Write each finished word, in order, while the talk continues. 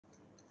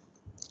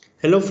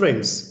Hello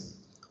friends,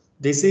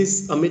 this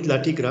is Amit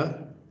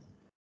Latigra.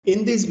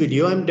 In this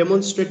video, I am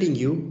demonstrating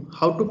you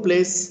how to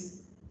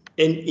place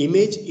an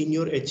image in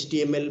your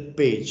HTML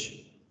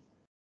page.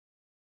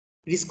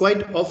 It is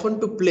quite often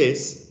to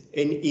place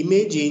an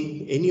image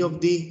in any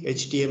of the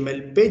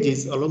HTML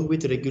pages along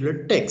with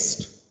regular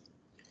text.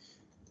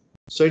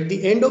 So at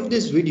the end of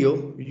this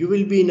video, you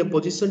will be in a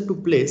position to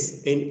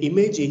place an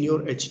image in your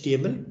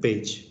HTML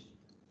page.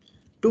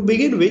 To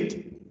begin with,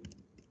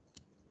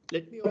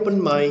 let me open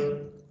my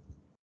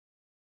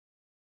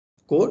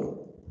code.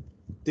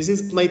 This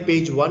is my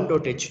page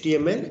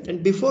 1.html,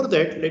 and before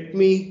that let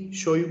me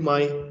show you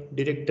my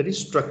directory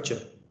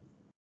structure.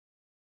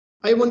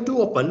 I want to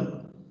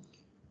open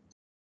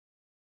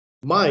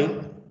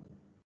my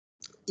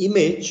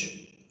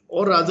image,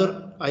 or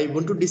rather I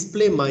want to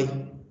display my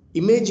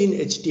image in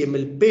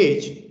HTML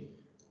page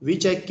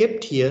which I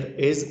kept here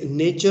as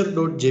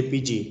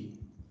nature.jpg.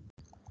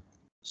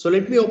 So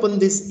let me open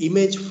this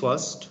image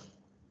first.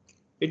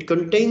 It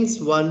contains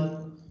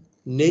one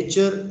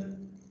nature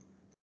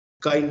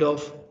kind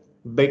of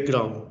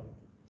background.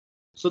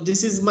 So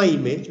this is my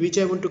image which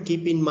I want to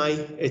keep in my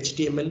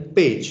HTML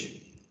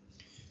page.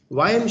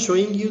 Why I'm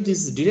showing you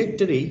this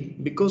directory?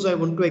 Because I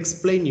want to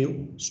explain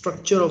you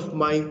structure of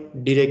my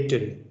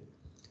directory.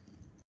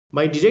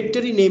 My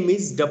directory name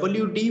is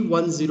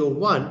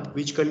wd101,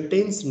 which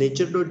contains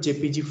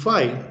nature.jpg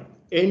file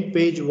and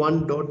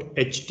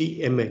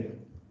page1.html.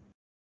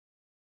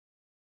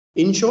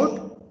 In short,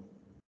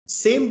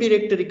 same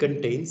directory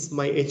contains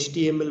my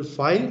HTML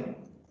file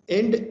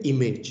and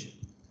image.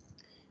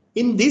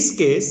 In this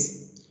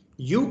case,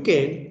 you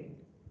can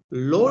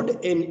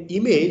load an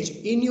image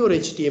in your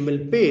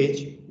HTML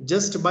page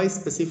just by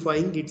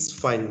specifying its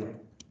file name.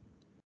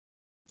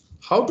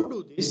 How to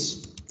do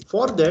this?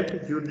 For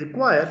that, you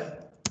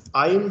require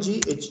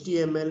img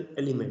HTML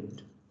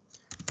element.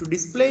 To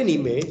display an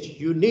image,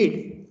 you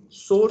need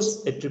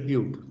source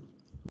attribute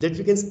that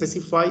we can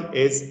specify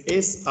as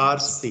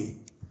src,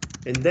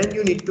 and then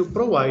you need to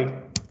provide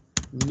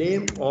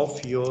name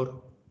of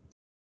your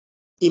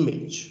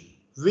image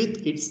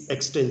with its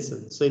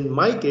extension. So in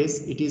my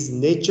case, it is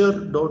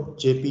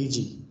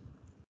nature.jpg.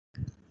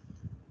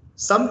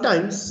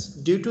 Sometimes,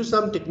 due to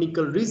some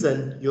technical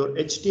reason, your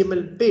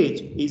HTML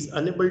page is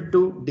unable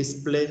to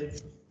display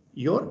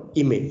your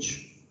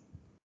image.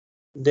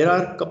 There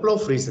are a couple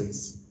of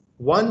reasons.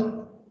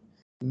 One,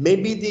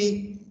 maybe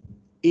the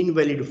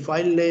invalid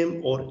file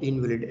name or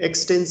invalid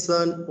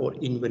extension or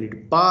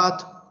invalid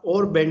path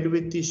or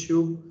bandwidth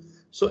issue.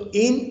 So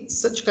in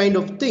such kind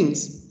of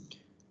things,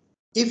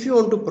 if you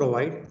want to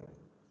provide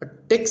a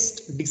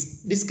text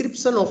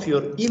description of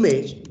your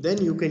image,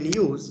 then you can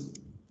use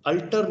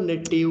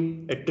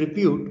alternative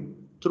attribute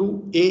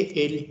through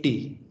ALT,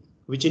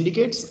 which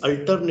indicates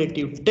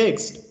alternative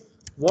text.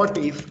 What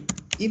if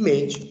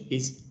image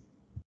is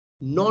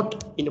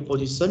not in a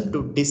position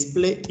to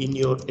display in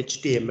your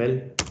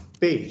HTML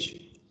page?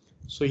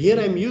 So here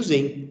I am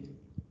using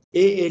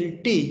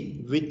ALT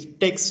with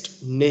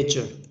text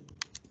nature.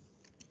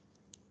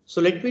 So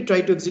let me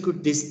try to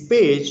execute this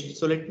page.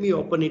 So let me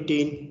open it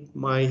in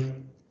my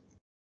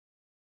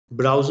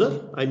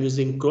browser. I'm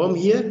using Chrome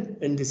here,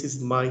 and this is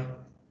my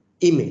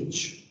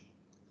image.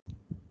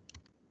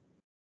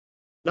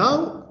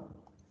 Now,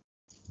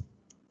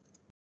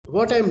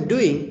 what I'm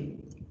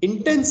doing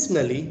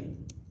intentionally,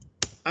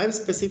 I'm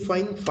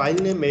specifying file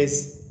name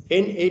as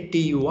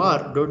natur.jpg,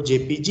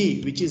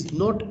 which is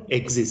not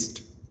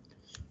exist.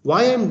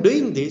 Why I'm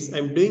doing this?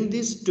 I'm doing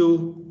this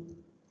to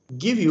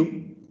give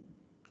you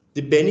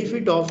the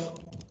benefit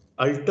of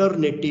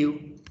alternative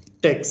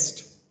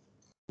text.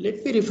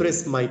 Let me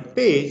refresh my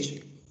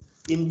page.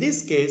 In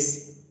this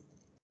case,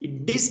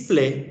 it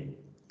display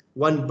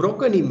one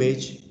broken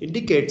image,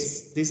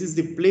 indicates this is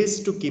the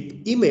place to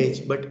keep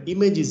image, but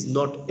image is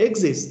not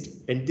exist,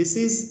 and this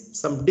is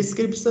some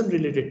description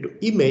related to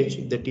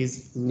image, that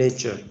is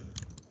nature.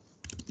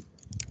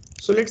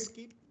 So let's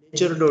keep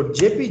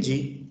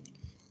nature.jpg.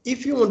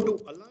 If you want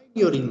to align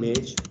your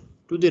image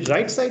to the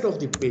right side of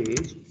the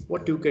page,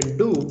 what you can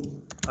do,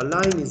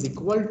 align is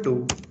equal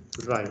to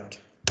right.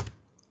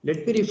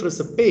 Let me refresh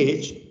the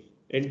page,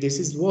 and this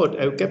is what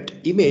I've kept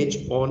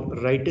image on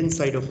right hand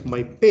side of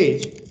my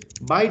page.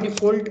 By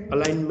default,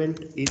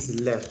 alignment is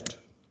left.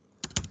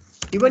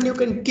 Even you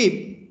can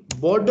keep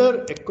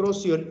border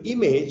across your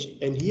image,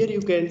 and here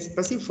you can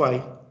specify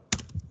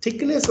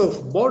thickness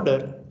of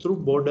border through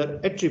border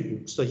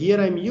attribute. So here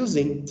I'm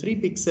using 3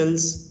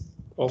 pixels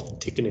of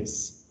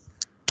thickness.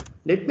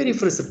 Let me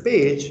refresh the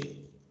page,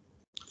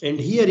 and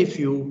here if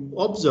you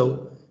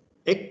observe,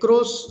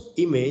 across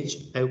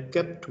image I've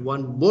kept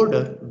one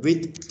border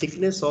with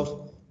thickness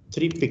of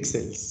 3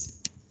 pixels.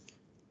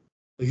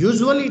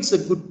 Usually it's a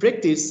good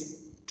practice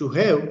to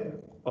have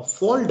a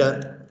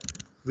folder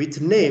with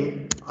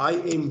name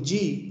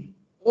img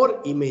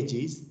or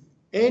images,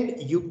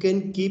 and you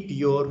can keep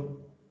your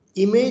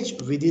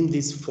image within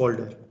this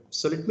folder.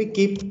 So let me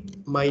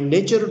keep my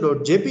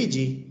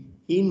nature.jpg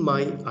in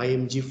my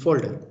img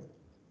folder.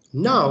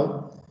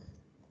 Now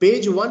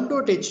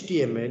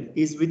page1.html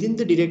is within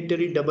the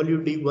directory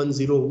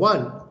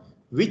wd101,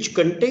 which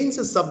contains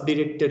a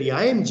subdirectory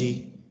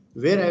img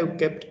where I have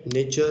kept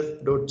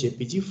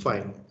nature.jpg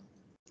file.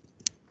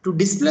 To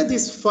display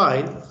this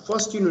file,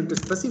 first you need to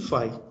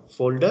specify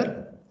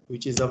folder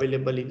which is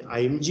available in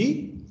img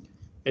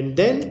and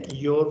then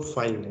your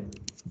file name.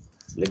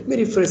 Let me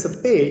refresh the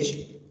page,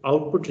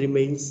 output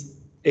remains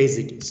as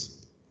it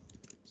is.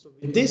 So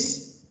with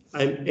this,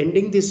 I'm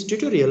ending this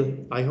tutorial.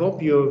 I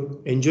hope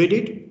you enjoyed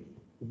it.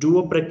 Do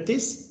a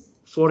practice.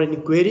 For any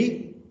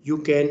query, you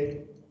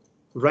can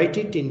write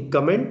it in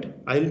comment.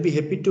 I'll be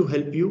happy to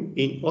help you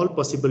in all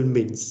possible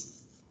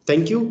means.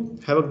 Thank you.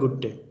 Have a good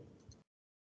day.